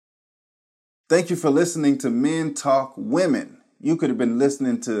Thank you for listening to Men Talk Women. You could have been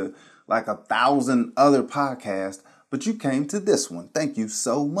listening to like 1,000 other podcasts, but you came to this one. Thank you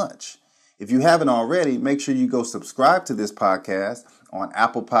so much. If you haven't already, make sure you go subscribe to this podcast on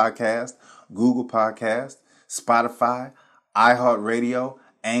Apple Podcast, Google Podcast, Spotify, iHeartRadio,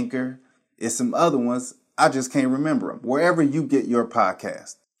 Anchor. It's some other ones. I just can't remember them. Wherever you get your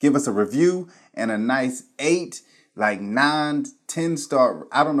podcast. Give us a review and a nice 8, like 9, 10 star.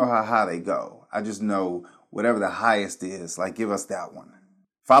 I don't know how high they go. I just know whatever the highest is, like give us that one.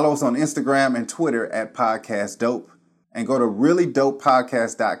 Follow us on Instagram and Twitter at Podcast Dope. And go to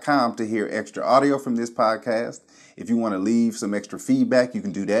reallydopepodcast.com to hear extra audio from this podcast. If you want to leave some extra feedback, you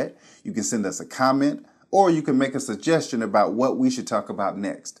can do that. You can send us a comment, or you can make a suggestion about what we should talk about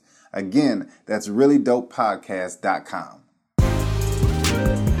next. Again, that's reallydopepodcast.com.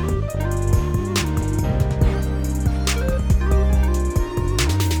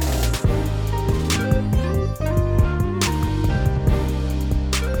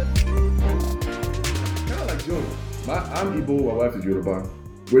 I'm Igbo, my wife is Yoruba.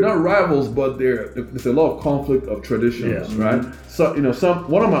 We're not rivals, but there's a lot of conflict of traditions, right? So,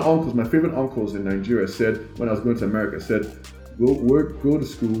 one of my uncles, my favorite uncles in Nigeria said, when I was going to America, said, go to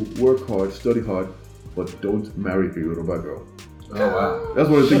school, work hard, study hard, but don't marry a Yoruba girl. Oh, wow. That's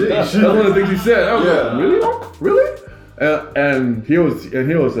one of the things he said. I was like, really, uncle? Really? And he was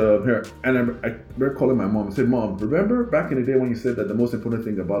here, and I remember calling my mom and said, Mom, remember back in the day when you said that the most important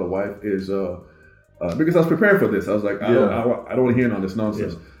thing about a wife is, because I was preparing for this, I was like, I don't want to hear all this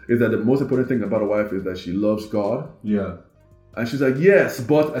nonsense. Is that the most important thing about a wife is that she loves God? Yeah. And she's like, yes,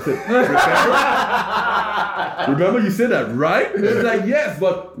 but I said, remember you said that, right? She's like, yes,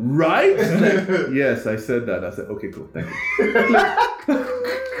 but right? Like, yes, I said that. I said, okay, cool, thank you.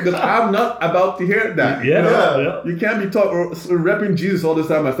 Because I'm not about to hear that. You can't be repping Jesus all the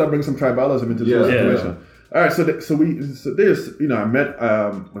time. I start bringing some tribalism into this situation. All right, so I met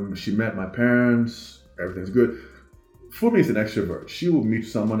when she met my parents. Everything's good. For me, it's an extrovert. She will meet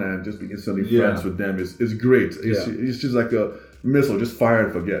someone and just be instantly friends with them. It's great. It's just like a missile, just fire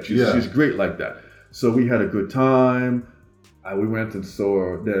and forget. She's great like that. So we had a good time. We went and saw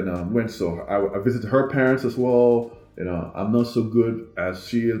her. Then I visited her parents as well. I'm not so good as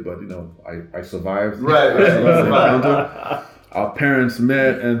she is, but I survived. Right. Our parents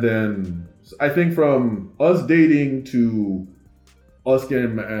met, and then I think from us dating to us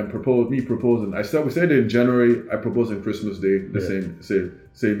getting me proposing. We started in January. I proposed on Christmas Day, the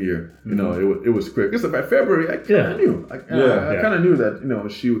same year. It was quick. It's by February. I kind of knew. I kind of knew that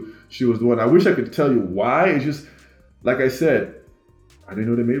she was the one. I wish I could tell you why. It's just like I said, I didn't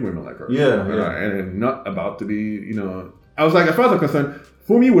know they made women like her. And not about to be. I was like, as far as I'm concerned,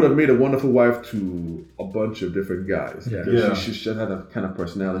 Fumi would have made a wonderful wife to a bunch of different guys. She had that kind of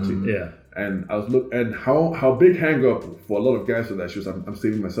personality. And I was and how big hang up for a lot of guys for that. She was, I'm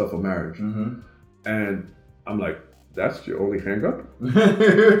saving myself for marriage. And I'm like, that's your only hang up?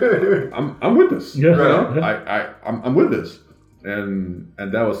 I'm with this. I'm with this. And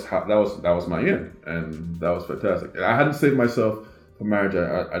that was my end. And that was fantastic. I hadn't saved myself for marriage.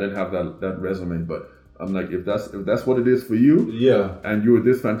 I didn't have that resume, but I'm like, if that's what it is for you, and you were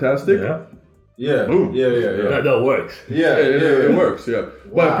this fantastic, boom. That works. It works. Wow.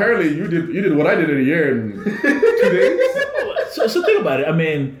 But apparently you did what I did in a year and 2 days. So think about it. I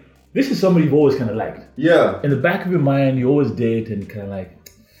mean, this is somebody you've always kind of liked. In the back of your mind, you always date and kind of like,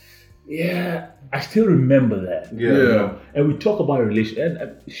 I still remember that. And we talk about a relationship.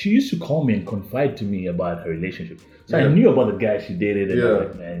 And she used to call me and confide to me about her relationship. So I knew about the guy she dated, and I was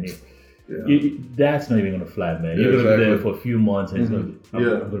like, man, that's not even gonna fly, man. You're gonna be there for a few months, and I'm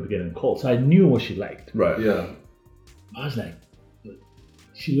gonna be getting cold. So I knew what she liked. Right. I was like,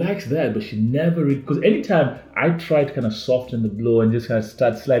 she likes that, but she never really. Because anytime I tried to kind of soften the blow and just kind of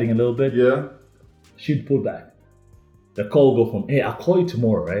start sliding a little bit, she'd pull back. The call would go from, hey, I'll call you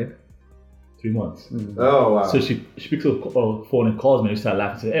tomorrow, right? 3 months. Oh, wow. So she picks up the phone and calls me and we start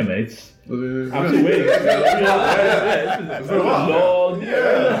laughing and say, hey, man, I'm still waiting. It's been a long,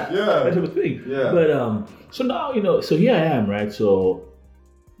 that type of thing. But, so now, so here I am, right? So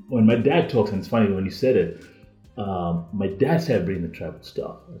when my dad talks, and it's funny when you said it, my dad started bringing the tribal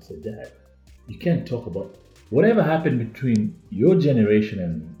stuff. I said, Dad, you can't talk about whatever happened between your generation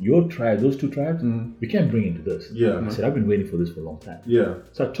and your tribe, those two tribes, we can't bring into this. I said, I've been waiting for this for a long time.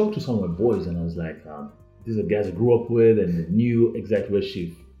 So I talked to some of my boys and I was like, these are guys I grew up with and knew exactly where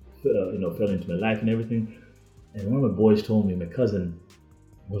she fell into my life and everything. And one of my boys told me, my cousin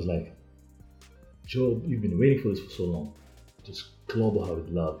was like, Joe, you've been waiting for this for so long. Just club her with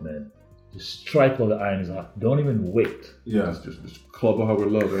love, man. Just strike while the iron is hot. Don't even wait. Just club her with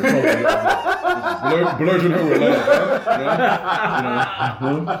love. Blurs in her relationship.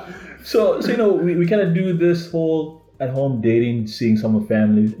 So we kind of do this whole at home dating, seeing some of the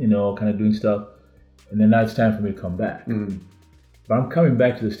family, kind of doing stuff, and then now it's time for me to come back. But I'm coming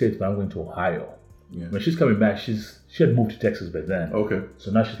back to the States, but I'm going to Ohio. Yeah. When she's coming back, she had moved to Texas by then. Okay.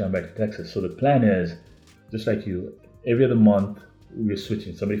 So now she's coming back to Texas. So the plan is, just like you, every other month we're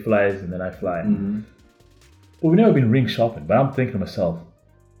switching. Somebody flies and then I fly. But we've never been ring shopping. But I'm thinking to myself,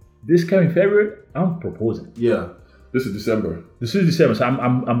 this coming February, I'm proposing. Yeah. This is December. So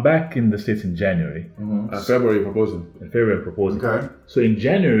I'm back in the States in January. February you're proposing. In February I'm proposing. Okay. So in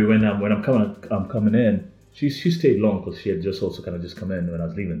January when I'm coming in, she stayed long because she had just also kind of just come in when I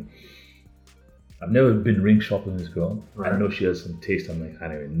was leaving. I've never been ring shopping with this girl. Right. I know she has some taste. I'm like, I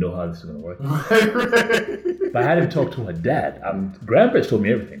don't even know how this is going to work. But I had to talk to her dad. Grandpa's told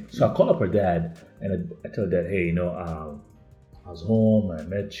me everything. So I called up her dad and I tell her dad, hey, I was home, I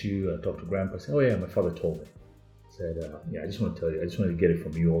met you, I talked to Grandpa. I said, oh yeah, my father told me. I said, I just want to tell you, I just wanted to get it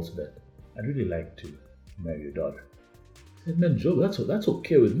from you also that I'd really like to marry your daughter. I said, man, Joe, that's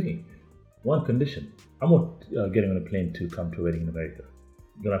okay with me. One condition. I'm not getting on a plane to come to a wedding in America.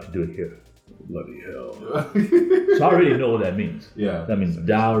 You're going to have to do it here. Bloody hell. So I already know what that means. Yeah. That means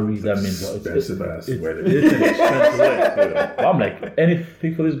dowry. That means expensive ass wedding. It's an expensive wedding. So I'm like,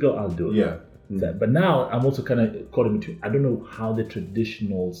 anything for this girl, I'll do it. Yeah. But now I'm also kind of caught in between. I don't know how the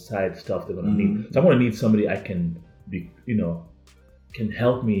traditional side stuff they're gonna need. So I'm gonna need somebody I can be, can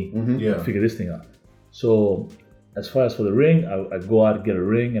help me figure this thing out. So as far as for the ring, I go out and get a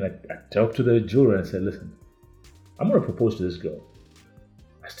ring and I talk to the jeweler and I said, listen, I'm gonna propose to this girl.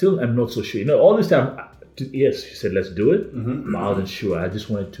 I still am not so sure. All this time, yes, she said, let's do it. But I wasn't sure. I just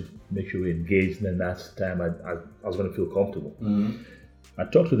wanted to make sure we engaged. And then that's the time I was going to feel comfortable. I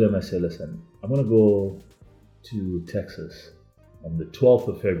talked to them. I said, listen, I'm going to go to Texas on the 12th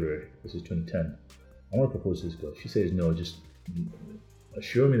of February. This is 2010. I want to propose to this girl. She says, no, just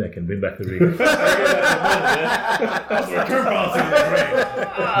assure me that I can bring back the ring. That's return policy.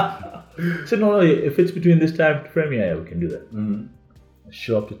 So no, if it's between this time frame, yeah, we can do that.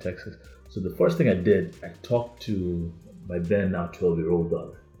 Show up to Texas. So the first thing I did, I talked to my then now 12-year-old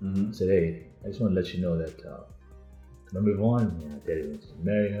daughter. I said, hey, I just want to let you know that number one, Daddy wants to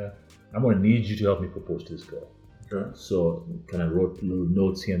marry her. I'm going to need you to help me propose to this girl. Okay. So kind of wrote little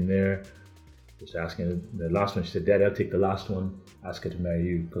notes here and there. Just asking the last one. She said, Daddy, I'll take the last one. Ask her to marry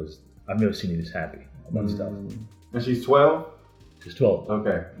you because I've never seen you this happy about stuff. And she's 12? She's 12.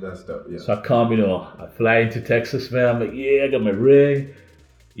 Okay, that's dope. Yeah. So I come, I fly into Texas, man. I'm like, yeah, I got my ring.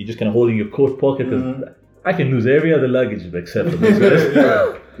 You're just kind of holding your coat pocket because I can lose every other luggage except for this.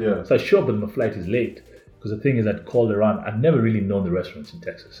 Yeah. So I show up, but my flight is late because the thing is, I'd called around. I'd never really known the restaurants in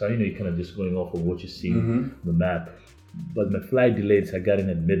Texas, so you're kind of just going off of what you see on the map. But my flight delayed, so I got in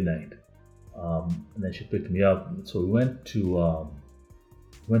at midnight, and then she picked me up. So we went to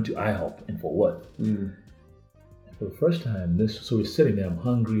IHOP in Fort Worth. For the first time, so we're sitting there. I'm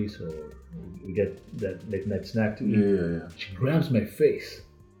hungry, so we get that late night snack to eat. Yeah. She grabs my face,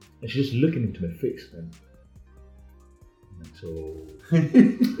 and she's just looking into my face, man. And so,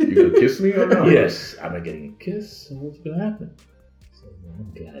 you gonna kiss me or not? Yes, am I getting a kiss? So what's gonna happen? So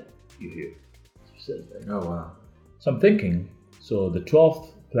I'm glad you're here. She says that. Oh wow. So I'm thinking. So the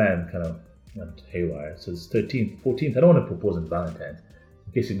 12th plan kind of went haywire. So it's 13th, 14th. I don't want to propose on Valentine's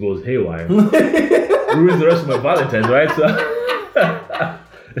in case it goes haywire. Ruins the rest of my Valentine's, right? So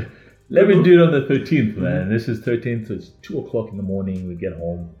let me do it on the 13th, man. This is 13th, so it's 2:00 in the morning. We get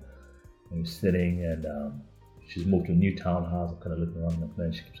home and we're sitting, and she's moved to a new townhouse. I'm kind of looking around, and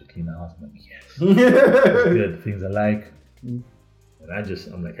then she keeps a clean house. I'm like, yes, it's good, things I like. And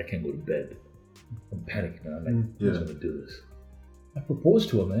I'm like, I can't go to bed. I'm panicking. I'm like, I'm just gonna do this. I propose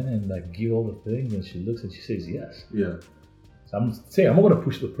to her, man, and like give all the things, and she looks and she says yes. Yeah. So I'm saying I'm not going to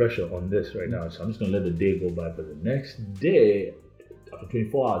push the pressure on this right now. So I'm just going to let the day go by. But the next day, after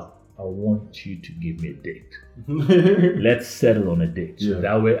 24 hours, I want you to give me a date. Let's settle on a date. So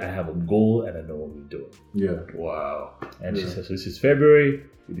that way I have a goal and I know what we're doing. Yeah. Wow. And she says, so this is February.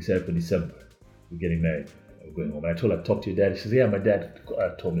 We decided for December. We're getting married. We're going home. And I told her, I talked to your dad. She says, yeah, my dad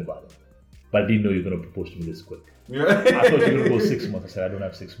told me about it. But I didn't know you were going to propose to me this quick. I thought you were going to go 6 months. I said, I don't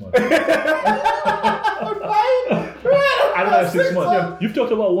have 6 months. I don't have 6 months. You've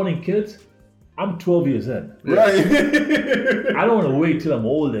talked about wanting kids. I'm 12 years in. Right. I don't want to wait till I'm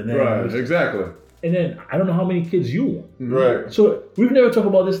old and then. Right, exactly. And then I don't know how many kids you want. Right. So we've never talked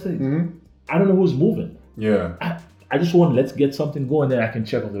about this thing. I don't know who's moving. Yeah. I just want, let's get something going, then I can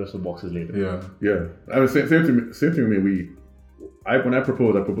check off the rest of the boxes later. Yeah. I mean, same thing with me. When I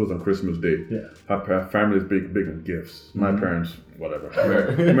proposed on Christmas Day. Yeah. Our family is big on gifts. My parents whatever.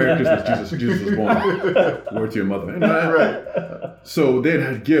 Merry Christmas, Jesus was born. Word to your mother. Right. So they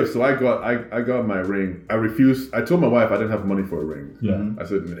had gifts. So I got my ring. I refused. I told my wife I didn't have money for a ring. Yeah. I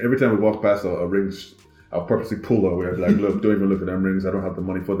said every time we walk past a ring, I'll purposely pull her away. I'd be like, look, don't even look at them rings. I don't have the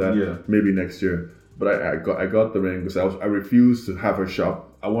money for that. Yeah. Maybe next year. But I got the ring because I refused to have her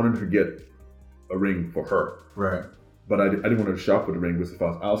shop. I wanted her to get a ring for her. Right. But I didn't want her to shop with the ring because if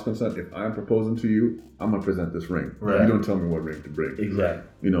I was concerned, if I'm proposing to you, I'm going to present this ring. Right. You don't tell me what ring to bring. Exactly.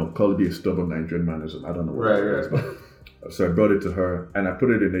 You know, call it be a stubborn Nigerian man or something. I don't know what it is. But, so I brought it to her and I put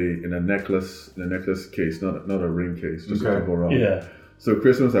it in a necklace case, not a ring case, just to go around. Yeah. So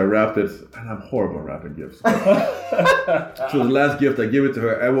Christmas, I wrapped it, and I'm horrible at wrapping gifts. So the last gift, I gave it to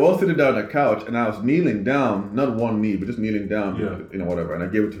her. And we were all sitting down on the couch, and I was kneeling down, not one knee, but just kneeling down, whatever. And I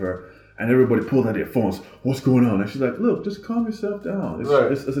gave it to her, and everybody pulled out their phones. What's going on? And she's like, look, just calm yourself down.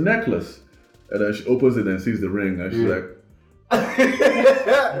 It's a necklace. And then she opens it and sees the ring, and she's like,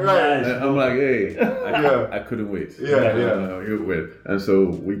 right. And I'm like, hey, I couldn't wait. Wait. And so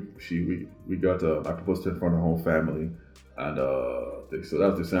we got, I proposed to her in front of her whole family. And so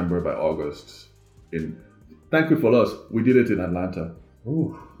that was December. By August, thankfully for us, we did it in Atlanta.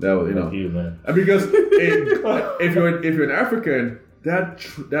 Ooh, that was man. And because if you're an African,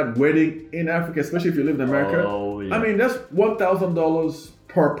 that wedding in Africa, especially if you live in America, I mean that's $1,000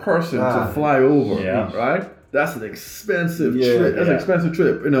 per person to fly over, right? That's an expensive trip. That's an expensive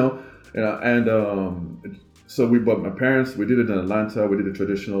trip, And so we bought my parents. We did it in Atlanta. We did the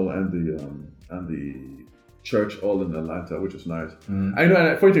traditional and the church all in Atlanta, which was nice. I know,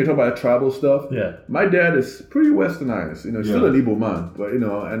 and funny thing, you talk about tribal stuff. Yeah, my dad is pretty westernized. Still an Igbo man, but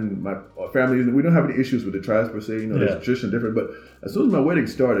and my family, we don't have any issues with the tribes per se. There's tradition different. But as soon as my wedding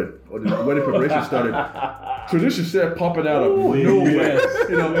started, or the wedding preparation started, tradition started popping out of nowhere.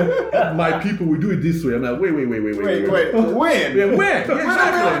 My people, we do it this way. I'm like, wait. When? Yeah, when?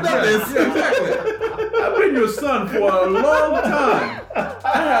 Exactly. I've been your son for a long time.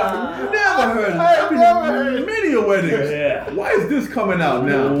 I have never heard of it. I've been in many weddings. Yeah. Why is this coming out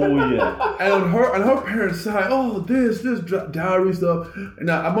now? Oh yeah. And on her parents' side, this dowry stuff. And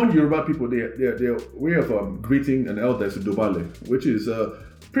now among Yoruba people, their way of greeting an elder is dobale, which is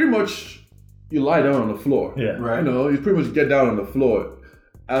pretty much you lie down on the floor. Yeah. Right. You pretty much get down on the floor.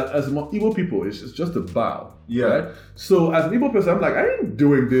 As Igbo people, it's just a bow. Yeah. Right? So as an Igbo person, I'm like, I ain't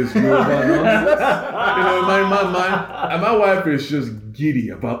doing this Yoruba nonsense. My wife is just giddy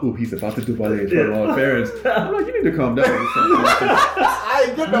about, he's about to do ballet in front of all her parents. I'm like, you need to calm down. I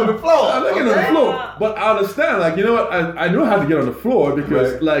ain't getting on the floor. I'm not getting on the floor. But I understand, I know how to get on the floor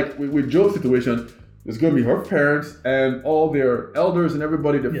because with Joe's situation, it's going to be her parents and all their elders and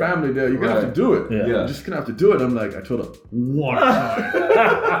everybody, their family there. You're going to have to do it. Yeah. You're just going to have to do it. I'm like, I told her, one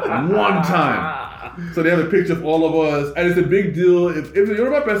time. So they have a picture of all of us. And it's a big deal. If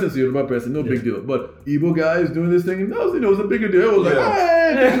you're a person, no big deal. But Igbo guys doing this thing, it's a bigger deal. It was like,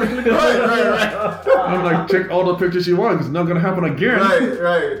 hey. Right. I'm like, check all the pictures you want because it's not going to happen again.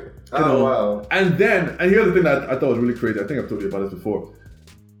 Right. Wow. And here's the thing that I thought was really crazy. I think I've told you about this before.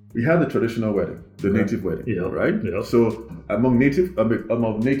 We had the traditional wedding, the native wedding, right? Yeah. So among native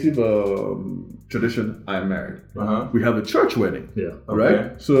tradition, I'm married. Uh-huh. We have the church wedding,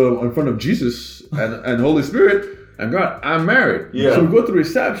 right? So in front of Jesus and Holy Spirit and God, I'm married. Yeah. So we go to the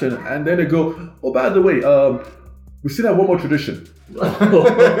reception, and then they go, oh, by the way, we still have one more tradition. We're going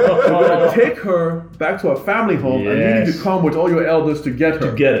to take her back to her family home, and you need to come with all your elders to get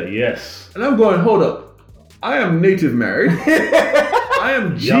her. Yes. And I'm going, hold up, I am native married. I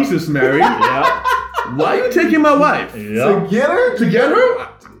am Jesus married. Yeah. Why are you taking my wife? To get her? To get her?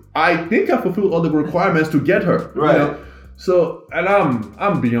 I think I fulfilled all the requirements to get her. Right. So, and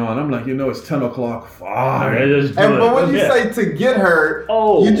I'm beyond. I'm like, it's 10 o'clock. Fine. But when you say to get her,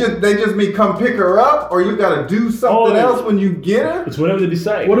 they just mean come pick her up, or you got to do something else when you get her? It's whatever they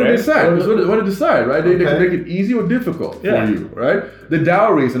decide. What do they decide? What they decide, right? They can make it easy or difficult for you, right? The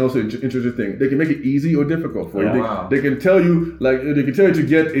dowry is also an interesting thing. They can make it easy or difficult for you. They can tell you, to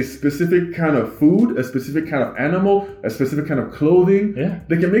get a specific kind of food, a specific kind of animal, a specific kind of clothing. Yeah.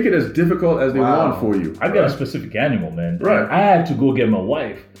 They can make it as difficult as they want for you. I got a specific animal, man. Right. I had to go get my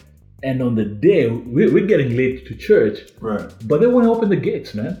wife, and on the day we're getting late to church. Right. But they wouldn't open the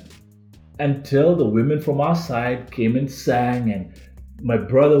gates, man, until the women from our side came and sang, and my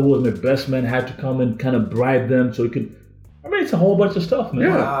brother, who was my best man, had to come and kind of bribe them so he could. I mean, it's a whole bunch of stuff, man.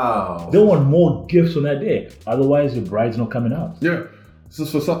 Yeah. Wow. They want more gifts on that day. Otherwise, the bride's not coming out. Yeah. So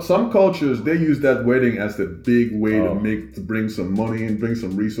some cultures, they use that wedding as the big way to bring some money and bring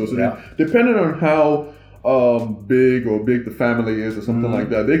some resources. Yeah. Depending on how big the family is or something like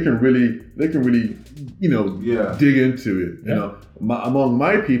that, they can really dig into it. among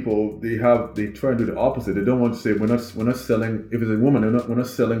my people, they try and do the opposite. They don't want to say we're not selling. If it's a woman, we're not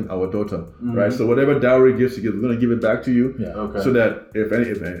selling our daughter, right? So whatever dowry gifts you give, we're going to give it back to you, so that if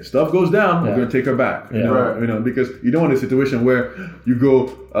any stuff goes down, we're going to take her back. You know, because you don't want a situation where you go,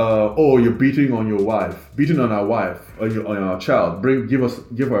 you're beating on your wife, beating on our wife, on our child.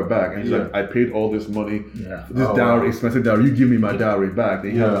 Give her back, and she's like, I paid all this money, this dowry, expensive dowry. You give me my dowry back.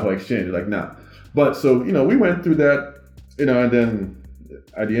 Then you have a whole exchange. You're like, nah. But so we went through that. And then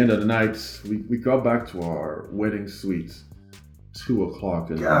at the end of the night, we got back to our wedding suite 2:00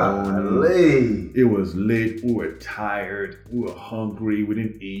 in the morning. It was late. We were tired. We were hungry. We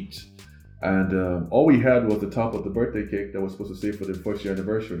didn't eat. And all we had was the top of the birthday cake that was supposed to stay for the first year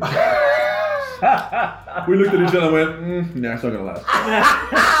anniversary. We looked at each other and went, nah, it's not going to last.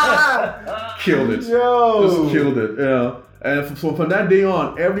 Killed it. Just killed it, And from that day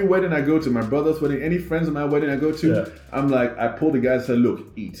on, every wedding I go to, my brother's wedding, any friends of my wedding I go to, I'm like, I pull the guys and say, look,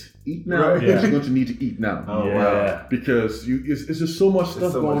 eat now. You're going to need to eat now. Wow. Because it's just so much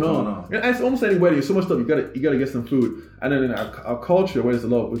stuff going on. And it's almost any wedding, so much stuff. You gotta get some food. And then in our culture, where there's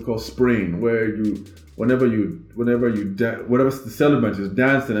a lot we call spraying, where whenever the celebrant is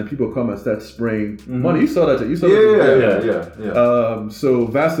dancing and people come and start spraying money. You saw that. So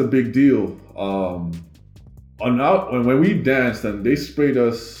that's a big deal. When we danced and they sprayed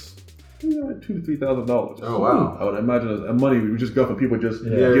us $2,000 to $3,000. Oh wow! I would imagine money we just got from people just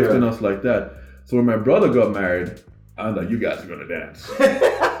gifting us like that. So when my brother got married, I'm like, you guys are gonna dance.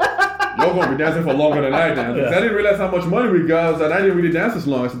 You're gonna be dancing for longer than I dance. I didn't realize how much money we got, and I didn't really dance as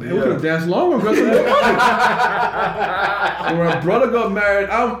long. I said, hey, we could have danced longer. When my brother got married,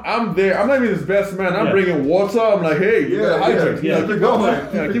 I'm there. I'm not even his best man. I'm bringing water. I'm like, hey, you gotta hydrate. Keep going.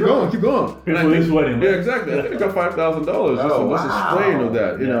 Keep going. Wedding. Yeah, exactly. I think I got $5,000 just a spraying of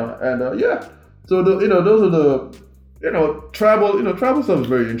that, and So those are the travel stuff is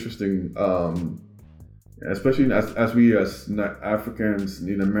very interesting. Especially as we as Africans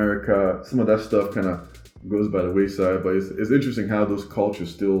in America, some of that stuff kind of goes by the wayside. But it's interesting how those cultures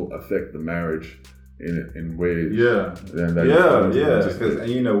still affect the marriage in ways. Because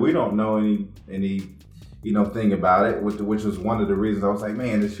we don't know any thing about it, which was one of the reasons I was like,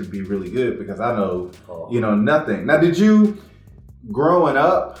 man, this should be really good because I know nothing. Now, did you growing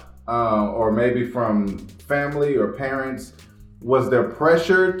up, or maybe from family or parents, was there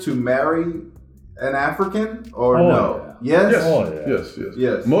pressure to marry an African or no? Yes.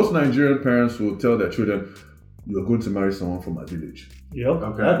 Most Nigerian parents will tell their children, you're going to marry someone from my village. Yep.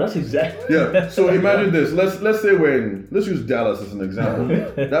 Okay. That's exactly. Yeah. So imagine this. Let's say let's use Dallas as an example.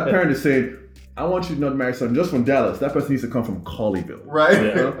 That parent is saying, I want you to not marry someone just from Dallas. That person needs to come from Colleyville.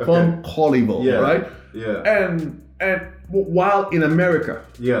 Right. From Colleyville. Right? Yeah. And while in America,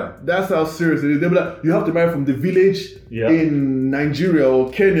 that's how serious it is. They'll be like, you have to marry from the village in Nigeria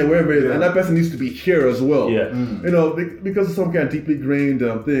or Kenya, wherever it is, and that person needs to be here as well. Yeah. Because of some kind of deeply ingrained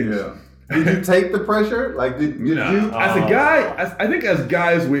things. Yeah. Did you take the pressure? Like, did you? As a guy, I think as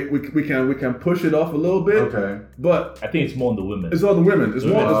guys we can push it off a little bit. Okay. But I think it's more on the women. It's on the women. It's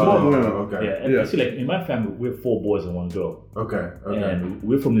more on the women. Okay. Yeah. And see, like in my family, we're 4 boys and 1 girl. Okay. And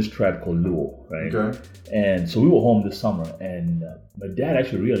we're from this tribe called Luo, right? Okay. And so we were home this summer, and my dad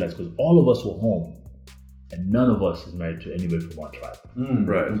actually realized because all of us were home, and none of us is married to anybody from our tribe.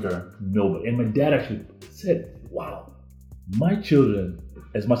 Right. Okay. Nobody. And my dad actually said, "Wow, my children."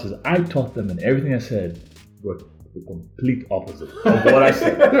 As much as I taught them and everything I said were the complete opposite of what I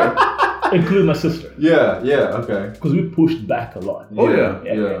said, including my sister. Yeah, okay. Because we pushed back a lot.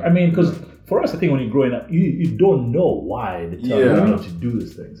 Yeah. I mean, because for us, I think when you're growing up, you don't know why they tell you to do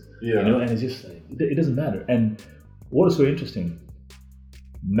these things. Yeah. And it's just like, it doesn't matter. And what is so interesting,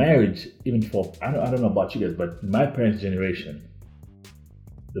 marriage, even for, I don't know about you guys, but in my parents' generation,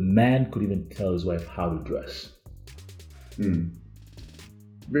 the man could even tell his wife how to dress.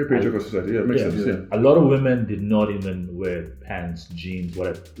 Very patriarchal society. Yeah, it makes sense. Yeah. A lot of women did not even wear pants, jeans,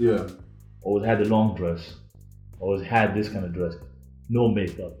 whatever. Yeah. Always had the long dress. Always had this kind of dress. No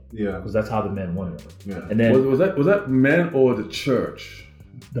makeup. Yeah. Because that's how the men wanted it. Yeah. And then was that men or the church?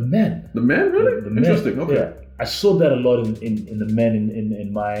 The men. The men, really? Interesting. Okay. Yeah. I saw that a lot in the men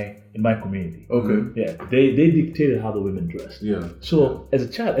in my community. Okay. Yeah. They dictated how the women dressed. Yeah. So as a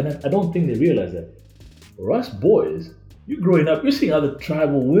child, and I don't think they realized that for us boys, you're growing up, you're seeing other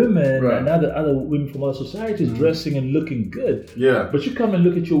tribal women and other women from other societies dressing and looking good. Yeah. But you come and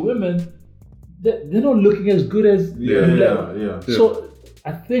look at your women, they're not looking as good as Yeah. So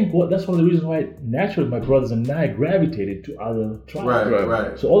I think that's one of the reasons why naturally my brothers and I gravitated to other tribes.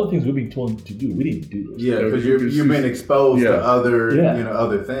 Right. So all the things we've been told to do, we didn't do those. Yeah, because you've been exposed to other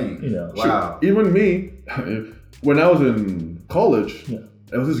other things. Wow. Even me, when I was in college,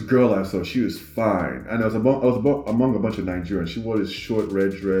 there was this girl I saw. She was fine, and I was among a bunch of Nigerians. She wore this short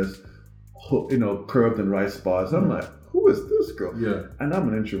red dress, curved in right spots. I'm like, who is this girl? Yeah. And I'm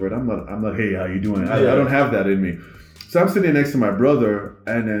an introvert. I'm not. Hey, how you doing? I don't have that in me. So I'm sitting next to my brother,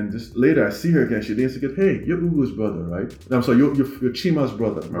 and then just later I see her again. She didn't say, "Hey, you're Ugo's brother, right?" I'm sorry, you're Chima's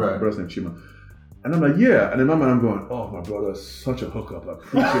brother. My brother's name Chima. And I'm like, yeah. And in my mind, I'm going, oh, my brother is such a hookup. I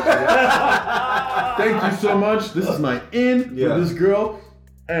appreciate that. Thank you so much. This is my in with this girl.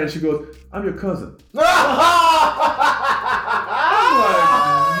 And she goes, I'm your cousin. I'm like,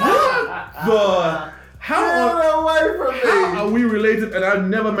 what the? How are we related? And I've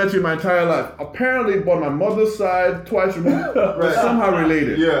never met you in my entire life. Apparently, on my mother's side, twice removed, we're somehow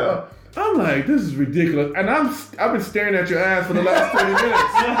related. Yeah. I'm like, this is ridiculous. And I've been staring at your ass for the last 20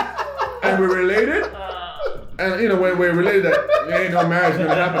 minutes. And we're related. And when we're related, that there ain't no marriage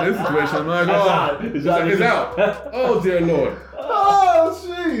gonna happen in this situation. I'm like, it's out. Oh, dear Lord. Oh,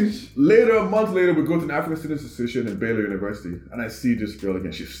 sheesh. Later, a month later, we go to an African Students Association in Baylor University, and I see this girl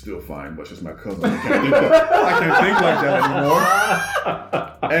again. She's still fine, but she's my cousin. I can't think like that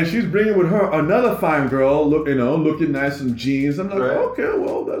anymore. And she's bringing with her another fine girl, looking nice in jeans. I'm like, okay,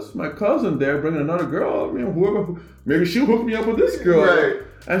 well, that's my cousin there, bringing another girl. I mean, maybe she'll hook me up with this girl. Right.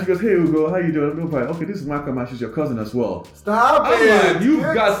 And she goes, hey, Ugo, how you doing? I'm like, okay, this is my cousin. She's your cousin as well. Stop it. Like, you've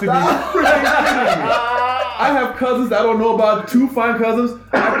got to be freaking kidding me. I have cousins I don't know about, 2 fine cousins.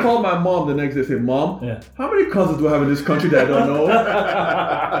 I called my mom the next day and said, Mom, how many cousins do I have in this country that I don't know?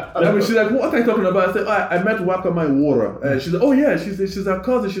 I mean, she's like, what are you talking about? I said, I met Wakama Water. And she's like, oh yeah, she's our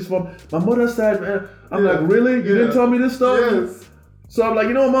cousin. She's from my mother's side. Man. I'm like, really? You didn't tell me this stuff? Yes. So I'm like,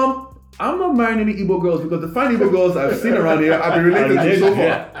 you know what, Mom? I'm not marrying any Igbo girls because the fine Igbo girls I've seen around here, I've been related to so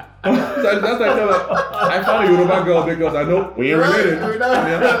far. So that's like I found a Yoruba girl because I know we ain't related. We're not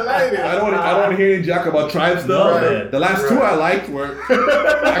related. I don't want to hear any jack about tribe stuff. No, the last 2 I liked were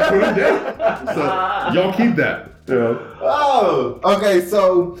I couldn't date. So y'all keep that. Oh, okay.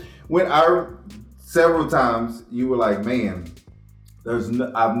 So several times you were like, man,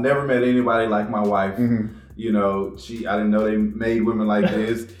 I've never met anybody like my wife. Mm-hmm. I didn't know they made women like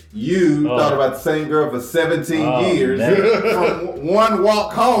this. You thought about the same girl for 17 years. From one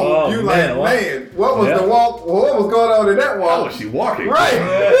walk home, man, what was the walk? What was going on in that walk? How was she walking?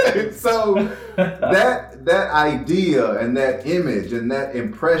 Right. So that idea and that image and that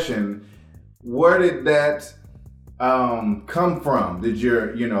impression, where did that come from? Did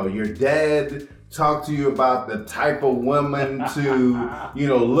your dad talk to you about the type of woman to,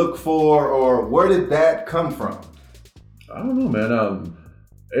 look for, or where did that come from? I don't know, man.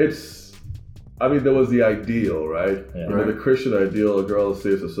 There was the ideal, right? Yeah. The Christian ideal, a girl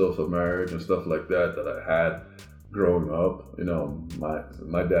saves herself for marriage and stuff like that I had growing up.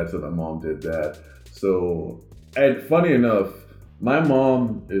 My dad said my mom did that. So, and funny enough, my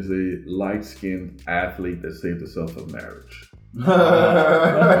mom is a light-skinned athlete that saved herself for marriage.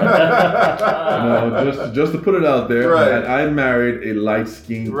 Just to put it out there, and I married a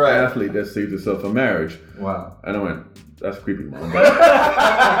light-skinned athlete that saved herself for marriage. Wow! And I went, that's creepy, Mom.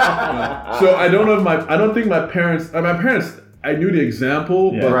 So I don't know I don't think my parents. I knew the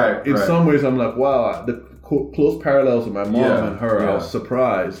example, but in some ways, I'm like, wow, the close parallels with my mom and her. I was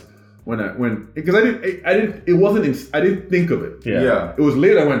surprised because I didn't think of it. Yeah. It was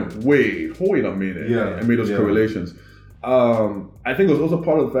later I went, wait a minute. Yeah. I made those correlations. I think it was also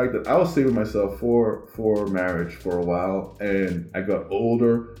part of the fact that I was saving myself for marriage for a while, and I got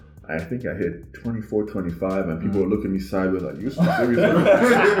older. I think I hit 24, 25, and people were looking at me sideways like, you so serious?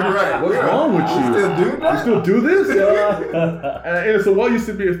 What's wrong with you? You still do this? And so what used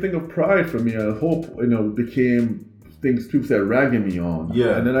to be a thing of pride for me, I hope, became things people started ragging me on.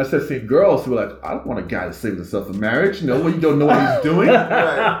 Yeah. And then I started seeing girls who were like, I don't want a guy to save himself for marriage. You don't know what he's doing.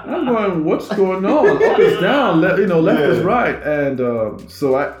 Right. And I'm going, what's going on? Up is down, left is right. And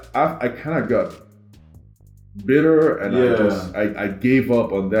so I kind of got bitter, and I gave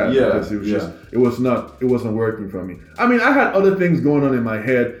up on that because it wasn't working for me. I mean, I had other things going on in my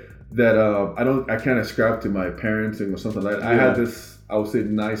head that I can't ascribe to my parenting or something like that. I had this, I would say,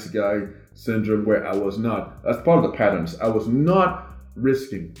 nice guy syndrome where I was not, that's part of the patterns, I was not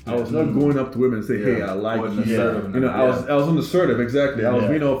risking. I was not going up to women and say, hey, I like you. I was unassertive, exactly. I was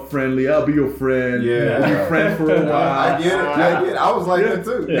friendly, I'll be your friend. We'll be friends for a while. I get it. I was like that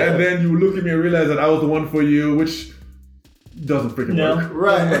too. And then you look at me and realize that I was the one for you, which doesn't freaking work.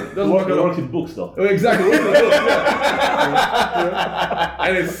 Right. Doesn't work in books though. Exactly.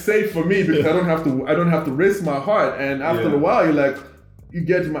 And it's safe for me because I don't have to risk my heart. And after a while, you're like, you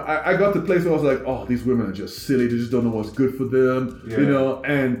get to I got to the place where I was like, oh, these women are just silly. They just don't know what's good for them, you know.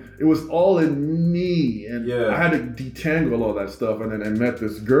 And it was all in me, and I had to detangle all that stuff. And then I met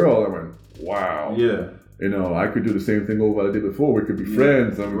this girl. I went, wow, you know, I could do the same thing over what I did before. We could be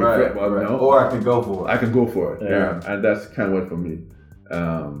friends, and right. Or I can go for it. I can go for it, and that's kind of what for me.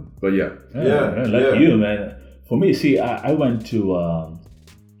 But you, man. For me, see, I went to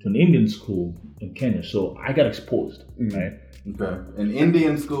an Indian school in Kenya, so I got exposed, right? Okay. An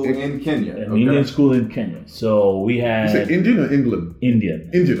Indian school in Kenya. Indian school in Kenya. So we had. You say Indian or England? Indian.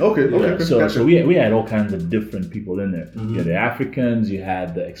 Okay. So we had all kinds of different people in there. You had the Africans, you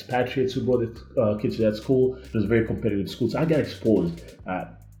had the expatriates who brought the kids to that school. It was a very competitive school. So I got exposed.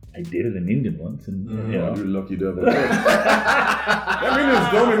 I dated an Indian once, and you know. You're lucky devil. That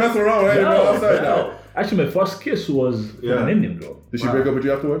means don't be messing around, right? No. Actually, my first kiss was from an Indian girl. Did she break up with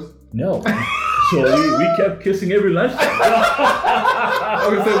you afterwards? No. So we kept kissing every lunchtime. I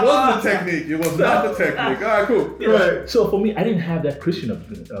was gonna say, it wasn't the technique. It was not the technique. All right, cool. Yeah. Right. So for me, I didn't have that Christian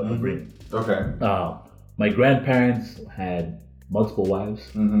upbringing. Okay. My grandparents had multiple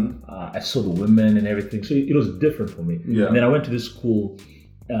wives. I saw the women and everything, so it was different for me. Yeah. And then I went to this school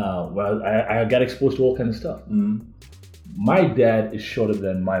where I got exposed to all kinds of stuff. My dad is shorter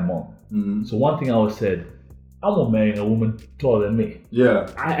than my mom. So one thing I always said, I'm gonna marry a woman taller than me. Yeah.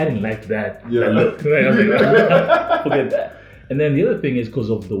 I didn't like that look. Right? I was like, forget that. And then the other thing is because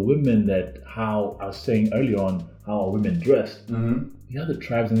of the women how I was saying earlier on, how our women dressed. The other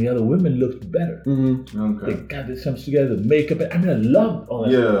tribes and the other women looked better. Okay. They got themselves together, the makeup. I mean, I loved all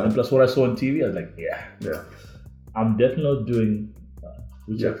that stuff. And plus what I saw on TV, I was like, I'm definitely not doing,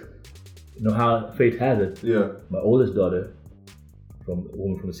 you know how fate has it. My oldest daughter, a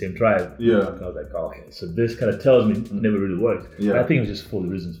woman from the same tribe. I was like, oh, okay, so this kind of tells me it never really worked. I think it was just for the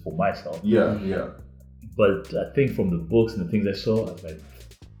reasons for myself. But I think from the books and the things I saw, I was like,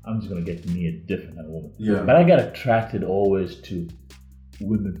 I'm just gonna get me a different kind of woman. But I got attracted always to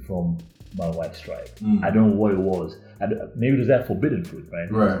women from my wife's tribe. I don't know what it was. Maybe it was that forbidden fruit, right?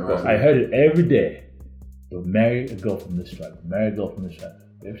 Right. I heard it every day. Don't marry a girl from this tribe. Marry a girl from this tribe.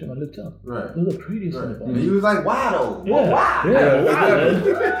 Every time I looked up, those are the prettiest in the body. And he was like, why though? Why?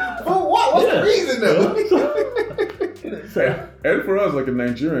 For what? What's the reason though? And for us, like in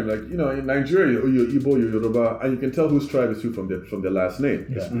Nigerian, like, you know, in Nigeria, you're Igbo, you're Yoruba, and you can tell whose tribe is who from their last name.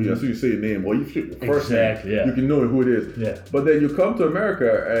 So you say your name, or you say your first name, you can know who it is. But then you come to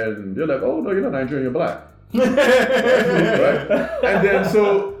America and you're like, oh no, you're not Nigerian, you're black. Right? And then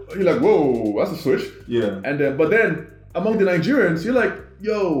so you're like, whoa, that's a switch. And then, but then among the Nigerians, you're like,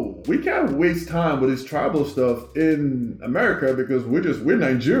 yo, we can't waste time with this tribal stuff in America because we're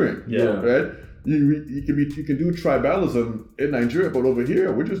Nigerian, right? You can do tribalism in Nigeria, but over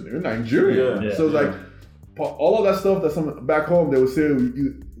here we're Nigerian. So like all of that stuff that some back home they would say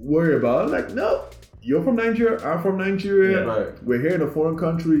you worry about. I'm like, no, you're from Nigeria, I'm from Nigeria. We're here in a foreign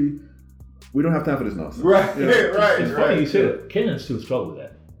country. We don't have time for this nonsense. It's funny you say that. Kenyans still struggle with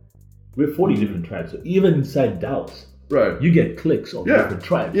that. We're 40 different tribes, so even inside Dallas. You get cliques of different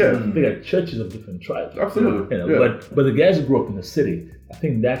tribes. They got churches of different tribes. Absolutely. You know, but the guys who grew up in the city, I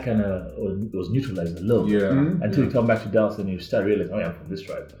think that kind of was neutralized a little. Until you come back to Dallas and you start realizing, oh, I'm from this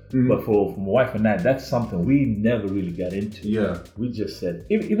tribe. But for my wife and I, that's something we never really got into. We just said,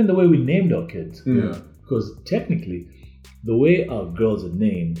 even the way we named our kids. Because technically, the way our girls are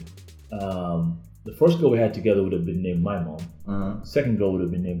named, the first girl we had together would have been named my mom. Second girl would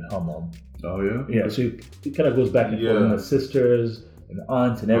have been named her mom. Oh yeah. So it kind of goes back and forth with my sisters and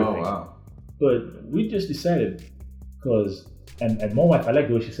aunts and everything. Oh wow. But we just decided because and my wife, I like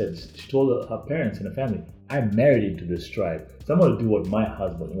the way she said. She told her parents and her family, "I married into this tribe, so I'm going to do what my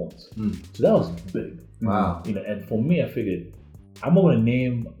husband wants." So that was big. Wow. You know, and for me, I figured I'm not going to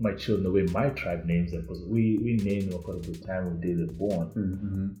name my children the way my tribe names them because we named them according to the time of the day they're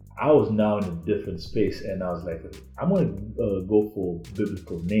born. I was now in a different space and I was like, I'm going to go for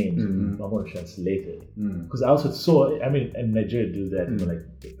biblical names. I'm going to translate it. Because I also saw, I mean, in Nigeria do that, you know, like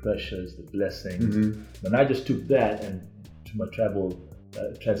the pressures, the blessings. And I just took that and to my tribal,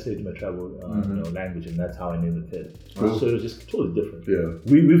 translated to my tribal language, and that's how I named the kid. Cool. So it was just totally different.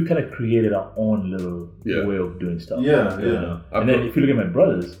 We've kind of created our own little way of doing stuff. You know? And then if you look at my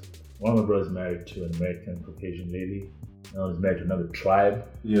brothers, one of my brothers married to an American Caucasian lady. I was married to another tribe.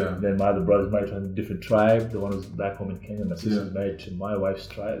 And then my other brother's married to a different tribe. The one who's back home in Kenya. My sister's married to my wife's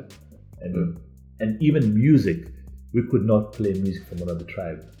tribe. And even music, we could not play music from another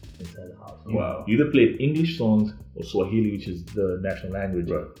tribe inside the house. You either played English songs or Swahili, which is the national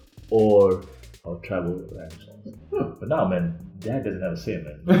language, or our tribal language songs. But now, man, dad doesn't have a say in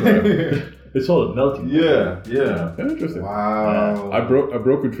that. It's all a melting pot. Yeah. Interesting. Wow. I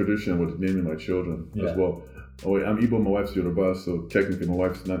broke a tradition with naming my children as well. Oh wait, I'm Igbo, my wife's Yoruba, so technically my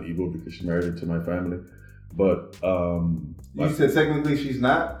wife's not Igbo because she married into my family. But you said technically she's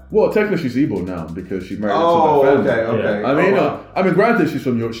not? Well, technically she's Igbo now because she married into my family. Okay. I mean, granted she's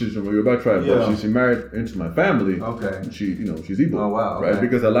from Yoruba tribe, but she married into my family. Okay. She's Igbo. Oh wow. Right?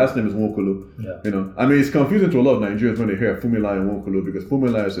 Because her last name is Nwokolo. Yeah. I mean, it's confusing to a lot of Nigerians when they hear Fumila and Nwokolo because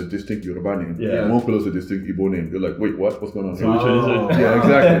Fumila is a distinct Yoruba name. Yeah. And Nwokolo is a distinct Igbo name. You're like, wait, what? What's going on here? So which one is it? Yeah,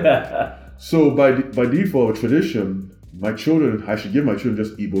 exactly. So by default, tradition, my children, I should give my children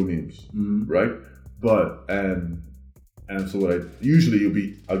just Igbo names, right? But and so what I'll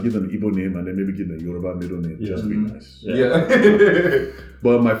give them an Igbo name and then maybe give them a Yoruba middle name just to be nice. Yeah.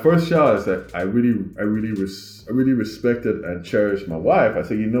 But my first child is that I really respected and cherished my wife. I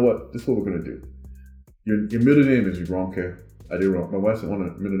said, you know what? This is what we're gonna do. Your middle name is Ronke. My wife's one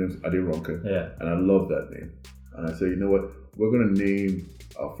of the middle names Ronke. Yeah. And I love that name. And I said, you know what? We're gonna name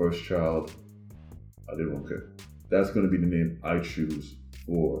our first child Ronke. That's gonna be the name I choose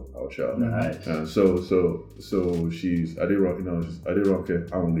for our child. Nice. So she's Ronke,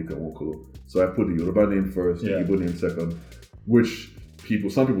 Awolika Nwokolo. So I put the Yoruba name first, the Igbo name second, which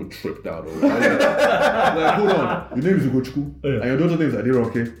some people tripped out over. Like, hold on, your name is Ugochukwu, and your daughter's name is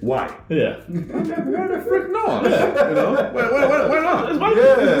Ronke. Why? Yeah. Why the frick not? Why not? It's my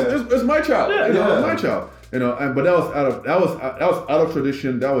child. It's my child. It's my child. But that was out of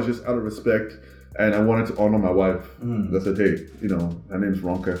tradition. That was just out of respect. And I wanted to honor my wife. I said, hey, her name's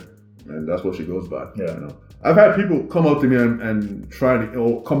Ronke, and that's what she goes by. Yeah. I've had people come up to me and try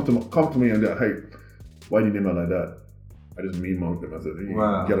to, come to me and they're, hey, why do you name her like that? I just mean-monked them. I said, hey,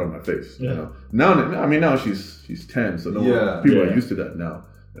 get on my face. Yeah. Now she's 10, so people are used to that now.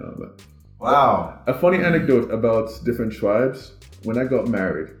 But wow. A funny anecdote about different tribes. When I got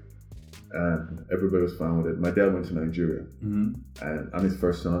married, and everybody was fine with it. My dad went to Nigeria, and I'm his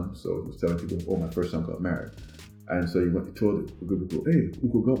first son, so he was telling people, "Oh, my first son got married," and so he told the group of people, "Hey,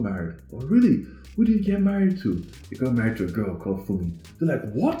 Ugo got married." "Oh, really? Who did he get married to?" "He got married to a girl called Fumi." They're like,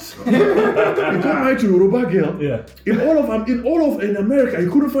 "What?" "He got married to a Yoruba girl." Yeah. In America, he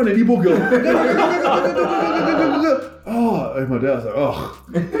couldn't find an Igbo girl. And my dad was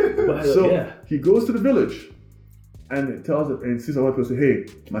like, So he goes to the village. And it tells it, and sees a white person say, "Hey,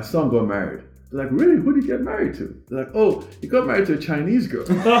 my son got married." They're like, "Really? Who did he get married to?" They're like, "Oh, he got married to a Chinese girl."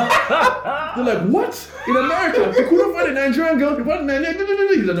 They're like, "What? In America? He couldn't find a Nigerian girl? He wasn't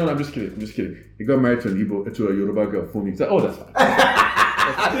Nigerian?" He's like, "No, I'm just kidding. He got married to a Yoruba girl, Fumi." He's like, "Oh, that's fine."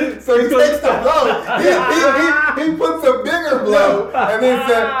 So he takes the blow. He puts a bigger blow and then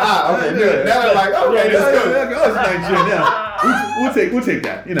said, okay, good. Now they're like, okay, that's good. Oh, it's Nigerian, yeah. We'll take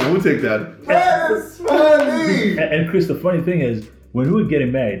that. We'll take that. That's funny. And Chris, the funny thing is, when we were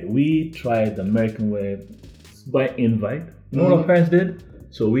getting married, we tried the American way by invite. You know what our parents did?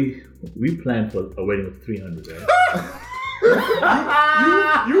 So we planned for a wedding of 300, right?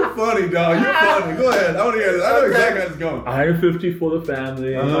 You funny, dog. You funny. Go ahead. I want to hear this. I know exactly how it's going. 150 for the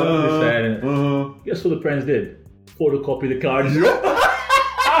family. Guess what the parents did? Photocopy the cards.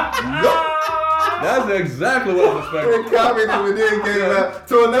 That's exactly what I was expecting. The copies and then gave out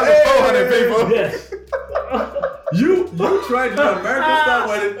to another 400 people. Yes. You tried to do an American style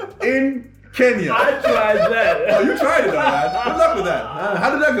wedding in Kenya. I tried that. Oh, you tried it, man. Good luck with that. How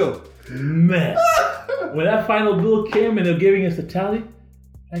did that go? Man, when that final bill came and they're giving us the tally,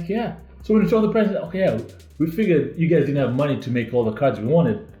 like So when we told the president, we figured you guys didn't have money to make all the cards we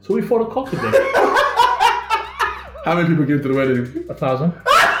wanted, so we photocopied them. How many people came to the wedding? 1,000.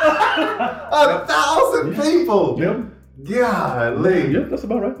 1,000 people. Yep. Golly. Yep, that's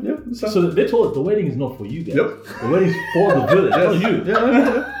about right. Yep. So they told us the wedding is not for you guys. Yep. The wedding's for the village, not you.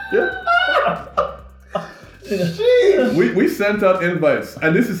 Yeah. Jeez. We sent out invites,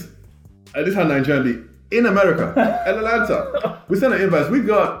 and this is how Nigerian be in America, in Atlanta. We sent out invites. We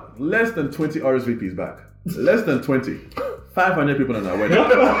got less than 20 RSVPs back. Less than 20. 500 people in our wedding.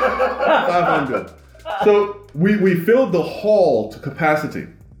 500. So we filled the hall to capacity,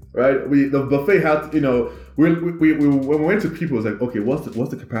 right? The buffet had, when we went to people, it was like, okay, what's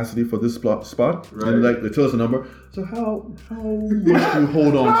the capacity for this spot? Right. And they tell us a number. So how much do you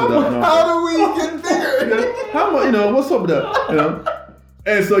hold on to that number? How do we get bigger? How much? What's up with that?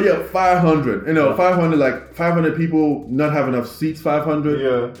 And so 500. 500 people not have enough seats. 500.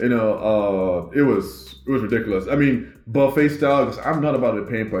 Yeah. It was ridiculous. I mean, buffet style, because I'm not about to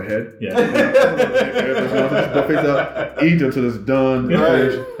pay per head. Yeah. Buffet style, eat until it's done.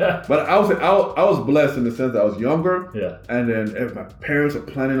 Right. But I was blessed in the sense that I was younger. Yeah. And then my parents are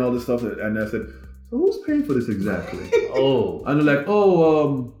planning all this stuff, and I said, So who's paying for this exactly? Oh. And they're like,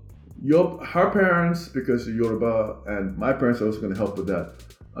 her parents, because you're Yoruba, and my parents are also going to help with that.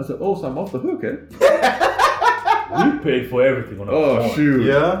 I said, so I'm off the hook, eh? We paid for everything on our phone. Shoot.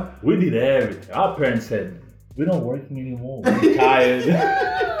 Yeah? We did everything. Our parents said, we're not working anymore. We're tired.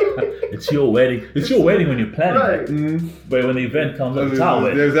 It's your wedding. It's your wedding when you're planning it. Mm-hmm. But when the event comes up, it's our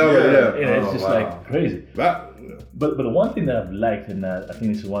wedding. It's just like crazy. But the one thing that I've liked, and I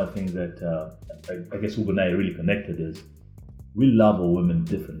think this is one of the things that I guess Uber and I really connected is, we love our women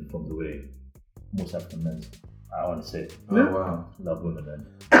different from the way most African men, I want to say. Love women then.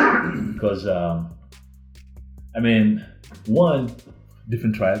 Because, one,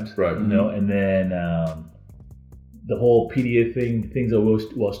 different tribes, right? And then the whole PDA things I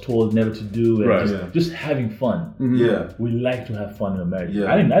was told never to do, and just having fun. Mm-hmm. Yeah, we like to have fun in America.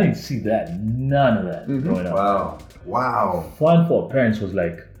 Yeah. I didn't see that, none of that growing up. Wow. Fun for our parents was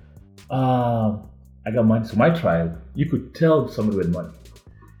like, I got money. So my tribe, you could tell somebody with money.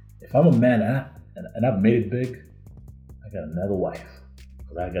 If I'm a man and I've made it big, I got another wife.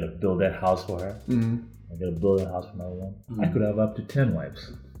 Because I got to build that house for her. Mm-hmm. I got to build that house for another one. Mm-hmm. I could have up to 10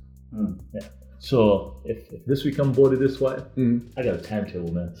 wives. Mm-hmm. Yeah. So if this week I'm bored of this wife, I got a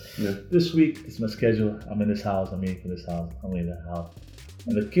timetable, man. Yeah. This week, this is my schedule. I'm in this house. I'm eating for this house. I'm in that house.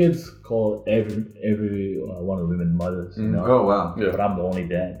 And the kids call every one of the women mothers. You know? Oh, wow. Yeah. But I'm the only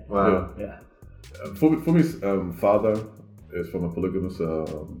dad. Wow. Yeah. For me, father is from a polygamous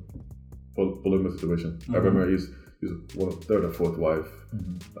situation. Mm-hmm. I remember he's third or fourth wife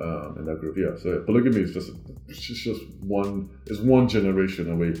in that group. Yeah, so polygamy is just one generation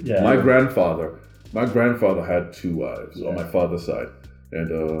away. Yeah. My grandfather had 2 wives on my father's side,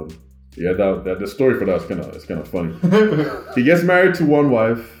 and that the story for that is kind of funny. He gets married to one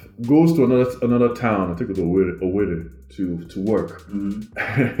wife, goes to another town, I think it's Owerri, to work. Mm-hmm.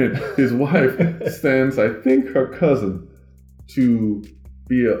 And his wife sends, I think, her cousin to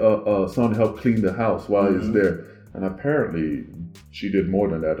be someone to help clean the house while he's there. And apparently she did more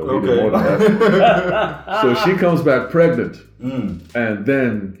than that, or he did more than that. So she comes back pregnant, and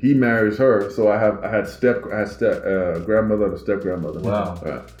then he marries her. So I had grandmother and a step grandmother. Wow.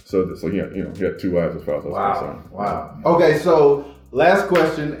 So he had 2 wives as far as I was concerned. Wow. Okay, so last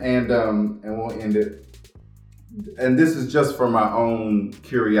question, and we'll end it. And this is just for my own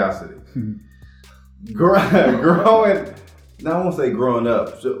curiosity. Growing, now I won't say growing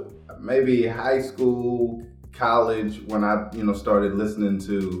up, so maybe high school, college, when I started listening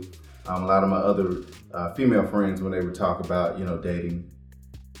to a lot of my other female friends when they would talk about dating,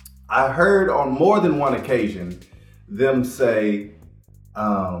 I heard on more than one occasion them say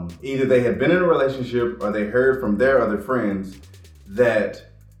either they had been in a relationship or they heard from their other friends that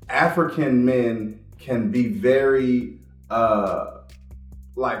African men can be very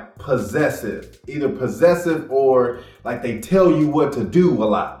like possessive, either possessive or like they tell you what to do a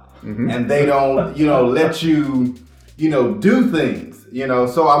lot. Mm-hmm. And they don't, let you, do things,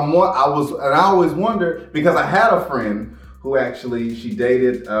 So I always wonder, because I had a friend who actually, she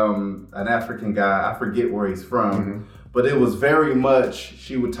dated an African guy. I forget where he's from, but it was very much,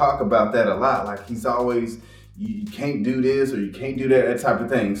 she would talk about that a lot. Like he's always, you can't do this or you can't do that type of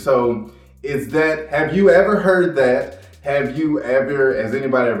thing. So have you ever heard that? Has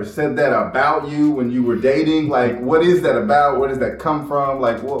anybody ever said that about you when you were dating? Like, what is that about? Where does that come from?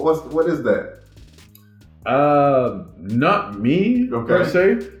 Like, what is that? Not me, per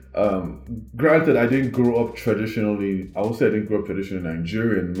se. Granted, I didn't grow up traditionally. I would say I didn't grow up traditionally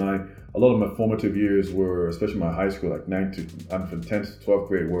Nigerian. A lot of my formative years were, especially my high school, like from 10th to 12th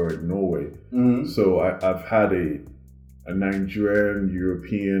grade, were in Norway. Mm-hmm. So I've had a Nigerian,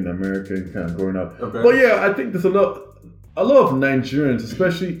 European, American kind of growing up. Okay. But yeah, I think there's a lot of Nigerians,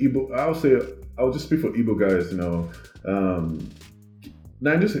 especially Igbo. I would just speak for Igbo guys,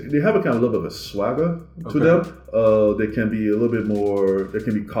 Nigerians, they have a kind of little bit of a swagger to them. They can be a little bit more, they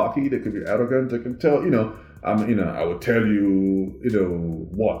can be cocky, they can be arrogant, they can tell, I would tell you,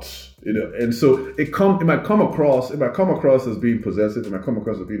 what, and so it might come across as being possessive, it might come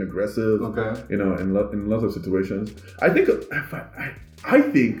across as being aggressive, in lots of situations. I think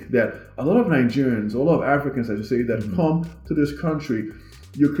that a lot of Nigerians, a lot of Africans, I should say, that come to this country,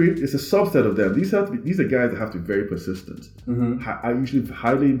 it's a subset of them. These are guys that have to be very persistent. Mm-hmm. Are usually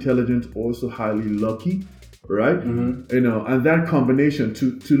highly intelligent, also highly lucky, right? Mm-hmm. And that combination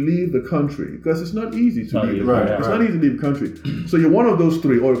to leave the country, because it's not easy to leave. It's not easy to leave the country. So you're one of those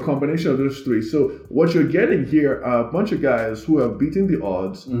three, or a combination of those three. So what you're getting here are a bunch of guys who have beaten the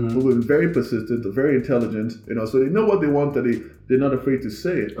odds, who have been very persistent, very intelligent. So they know what they want, that they're not afraid to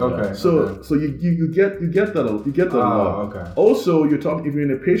say it. Okay. So you get that a lot. Okay. Also, you're talking, if you're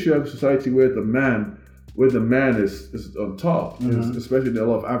in a patriarchal society where the man is on top, especially in a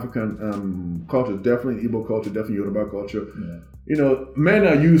lot of African cultures, definitely Igbo culture, definitely Yoruba culture. Yeah. Men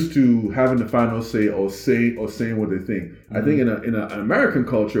are used to having the final say or saying what they think. I think in an American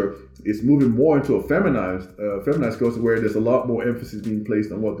culture, it's moving more into a feminized culture where there's a lot more emphasis being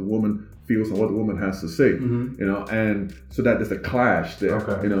placed on what the woman feels and what the woman has to say. And so that there's a clash there.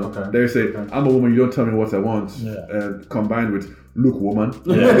 They say, I'm a woman, you don't tell me what I want, and combined with, look, woman.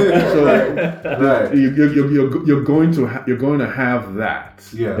 So you're going to have that.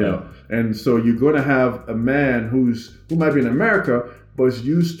 And so you're going to have a man who might be in America, but is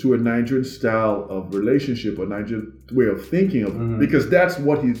used to a Nigerian style of relationship, or Nigerian way of thinking of, because that's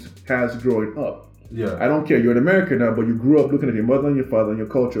what he has growing up. I don't care, you're an American now, but you grew up looking at your mother and your father and your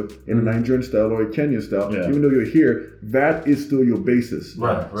culture in a Nigerian style or a Kenyan style. Even though you're here, that is still your basis.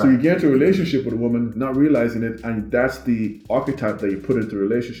 So you get into a relationship with a woman, not realizing it, and that's the archetype that you put into the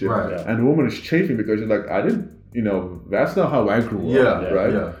relationship. And the woman is chafing because you're like, that's not how I grew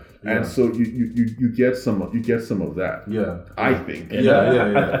up, And so you get some of that. I think.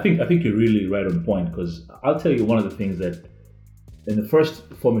 I think you're really right on point, because I'll tell you one of the things that in the first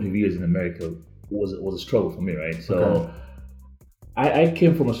formative years in America was a struggle for me, right? So I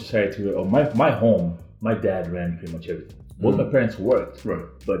came from a society where my home, my dad ran pretty much everything. Both my parents worked,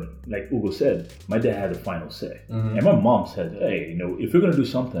 but like Ugo said, my dad had the final say. And my mom said, hey, if you're gonna do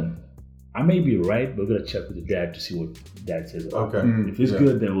something, I may be right, but we're gonna check with the dad to see what dad says. If it's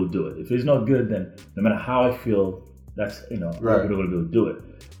good, then we'll do it. If it's not good, then no matter how I feel, that's we're not gonna be able to do it.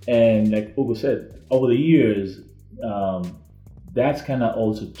 And like Ugo said, over the years, that's kind of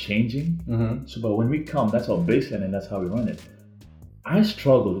also changing. So, but when we come, that's our baseline and that's how we run it. I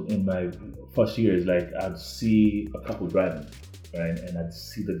struggled in my first years. Like, I'd see a couple driving, right, and I'd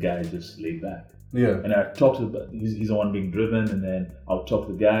see the guy just laid back. And I talk to he's the one being driven, and then I'll talk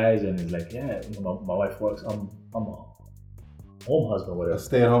to the guys, and he's like, my wife works. I'm a home husband, whatever. A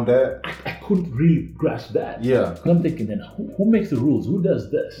stay-at-home dad. I couldn't really grasp that. I'm thinking, then who makes the rules? Who does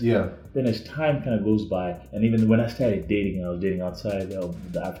this? Then as time kind of goes by, and even when I started dating, and I was dating outside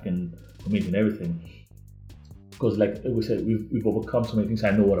of the African community and everything, because like we said, we've overcome so many things.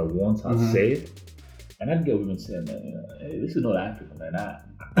 I know what I want. I'll say it, and I'd get women saying, hey, this is not African, man.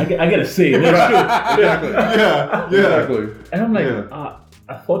 I gotta say it. That's true. Exactly. And I'm like,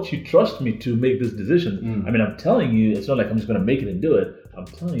 I thought you trust me to make this decision. I mean, I'm telling you, it's not like I'm just gonna make it and do it. I'm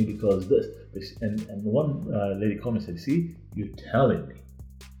telling you because this. And one lady called me and said, see, you're telling me.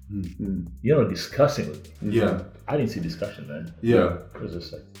 You're not discussing with me. I didn't see discussion, man. It was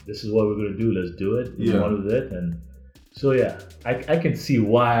just like, this is what we're gonna do. Let's do it. You want to do it, and so I can see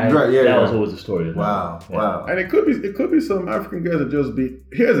why that was always the story. Wow. And it could be some African guys that just be.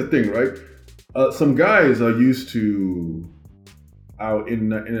 Here's the thing, right? Some guys are used to out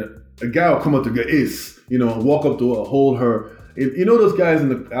in a guy will come up to get walk up to her, hold her. Those guys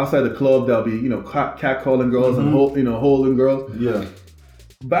outside the club that'll be catcalling girls and holding girls.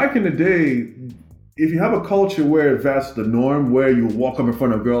 Back in the day, if you have a culture where that's the norm, where you walk up in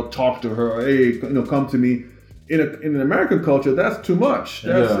front of a girl, talk to her, hey, come to me. In an American culture, that's too much.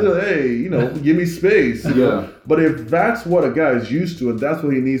 That's hey, give me space. But if that's what a guy is used to, and that's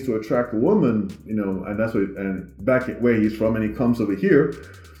what he needs to attract a woman, and that's what, and back where he's from, and he comes over here,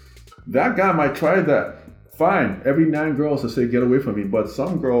 that guy might try that. Fine, every 9 girls will say get away from me, but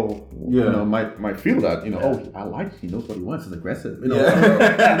some girl, might feel that, oh, I like, he knows what he wants, he's aggressive, whatever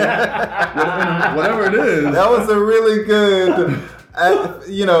it is. That was a really good.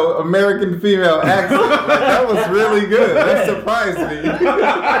 American female accent. Like, that was really good. That surprised me.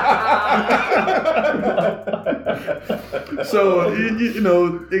 So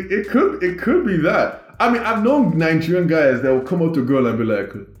it could be that. I mean, I've known Nigerian guys that will come up to a girl and be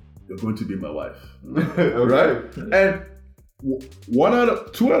like, "You're going to be my wife," right? And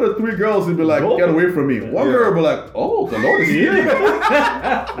 2 out of 3 girls will be like, "Get away from me." One girl will be like, "Oh, the Lord is here,"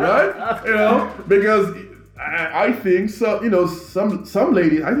 right? Because. I think so. Some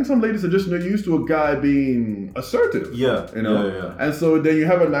ladies. I think some ladies are just not used to a guy being assertive. And so then you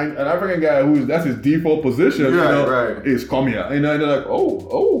have an African guy that's his default position. Is come here, and they're like,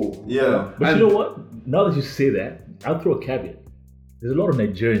 oh. But you know what? Now that you say that, I'll throw a caveat. There's a lot of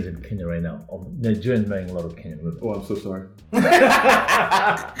Nigerians in Kenya right now. Nigerians marrying a lot of Kenyan women. Oh, I'm so sorry.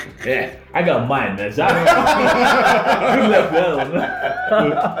 Yeah, I got mine, man. So you left that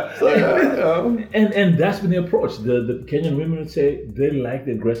one. And that's been the approach. The Kenyan women would say they like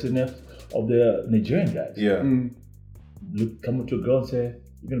the aggressiveness of the Nigerian guys. Yeah. Come up to a girl and say,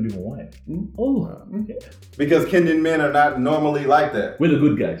 "You're gonna be my wife." Oh, yeah. Because Kenyan men are not normally like that. We're the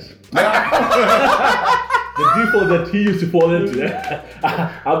good guys. The default that he used to fall into.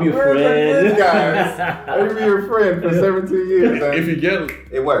 I'll be a friend. We're the good guys. I'll be your friend for 17 years. If you get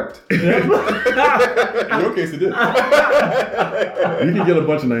it worked. In your case, it did. You can get a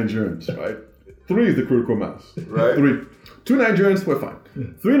bunch of Nigerians, right? 3 is the critical mass. Right. 3. 2 Nigerians, we're fine.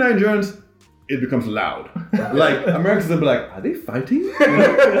 3 Nigerians, it becomes loud. Like, Americans will be like, are they fighting?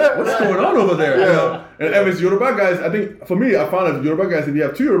 What's going on over there? Yeah. You know? And if it's Yoruba guys, I think, for me, I found that Yoruba guys, if you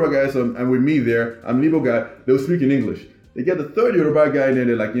have 2 Yoruba guys and with me there, I'm an Igbo guy, they'll speak in English. They get the 3rd Yoruba guy and then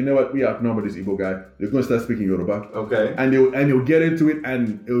they're like, you know what, we outnumber this Igbo guy. They're going to start speaking Yoruba. Okay. And they'll get into it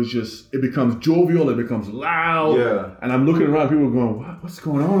and it becomes jovial, it becomes loud. Yeah. And I'm looking around, people are going, what's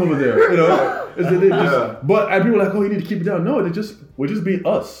going on over there? You know? And people are like, oh, you need to keep it down. No, we're just being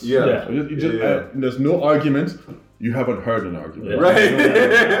us. Yeah. There's no argument. You haven't heard an argument. Yeah.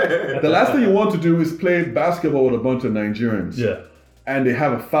 Right. The last thing you want to do is play basketball with a bunch of Nigerians. Yeah. And they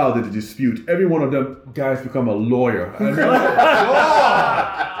have a file that they dispute. Every one of them guys become a lawyer.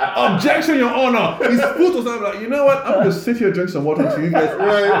 Objection, Your Honor. His foot was like, you know what? I'm going to sit here, drink some water until you guys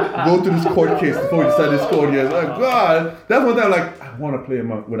go through this court case before we decide this court case. Like, God, that's what they're like. I want to play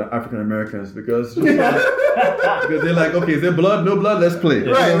with the African Americans because they're like, okay, is there blood? No blood? Let's play.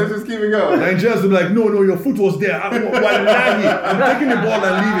 Right, let's just keep it going. Nigerians will be like, no, your foot was there. I'm taking the ball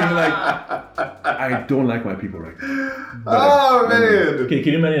and leaving. You're like, I don't like my people right now. Oh, man. Can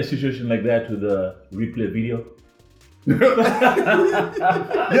you imagine a situation like that with a replay video? Yeah,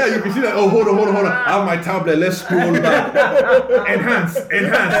 you can see that. Oh, hold on. I have my tablet. Let's scroll back. Enhance. You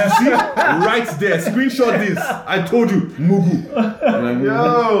see? Right there. Screenshot this. I told you. Mugu.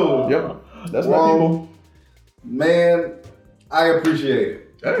 Yo. Yep. That's my people. Man, I appreciate it.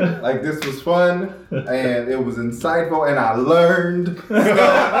 Like, this was fun, and it was insightful, and I learned.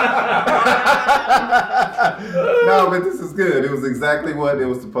 No, but this is good. It was exactly what it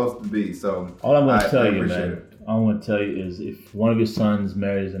was supposed to be. So all I'm going to tell you, man, all I'm going to tell you is if one of your sons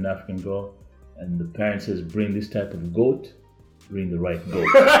marries an African girl, and the parent says, bring this type of goat, bring the right goat.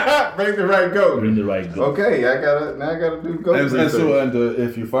 Bring the right goat. Bring the right goat. Okay, I gotta do goat. And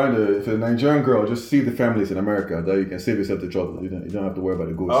if you find if a Nigerian girl, just see the families in America, that you can save yourself the trouble. You don't have to worry about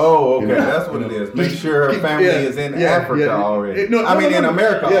the goats. Oh, okay, that's what it is. Make sure her family is in Africa already. In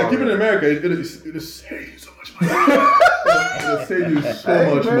America. Yeah, keep it in America. It'll save you so much money. It'll save you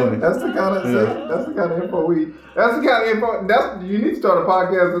so much money. That's the kind of info you need to start a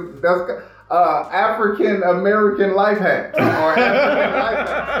podcast. That's African American life hack or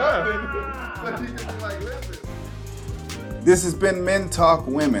African life hack. This has been Men Talk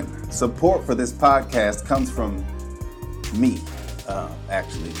Women. Support for this podcast comes from me,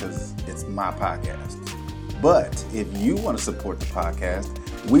 actually, because it's my podcast. But if you want to support the podcast,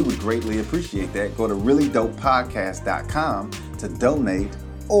 we would greatly appreciate that. Go to reallydopepodcast.com to donate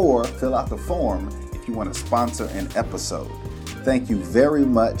or fill out the form if you want to sponsor an episode. Thank you very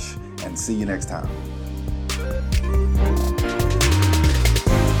much, and see you next time.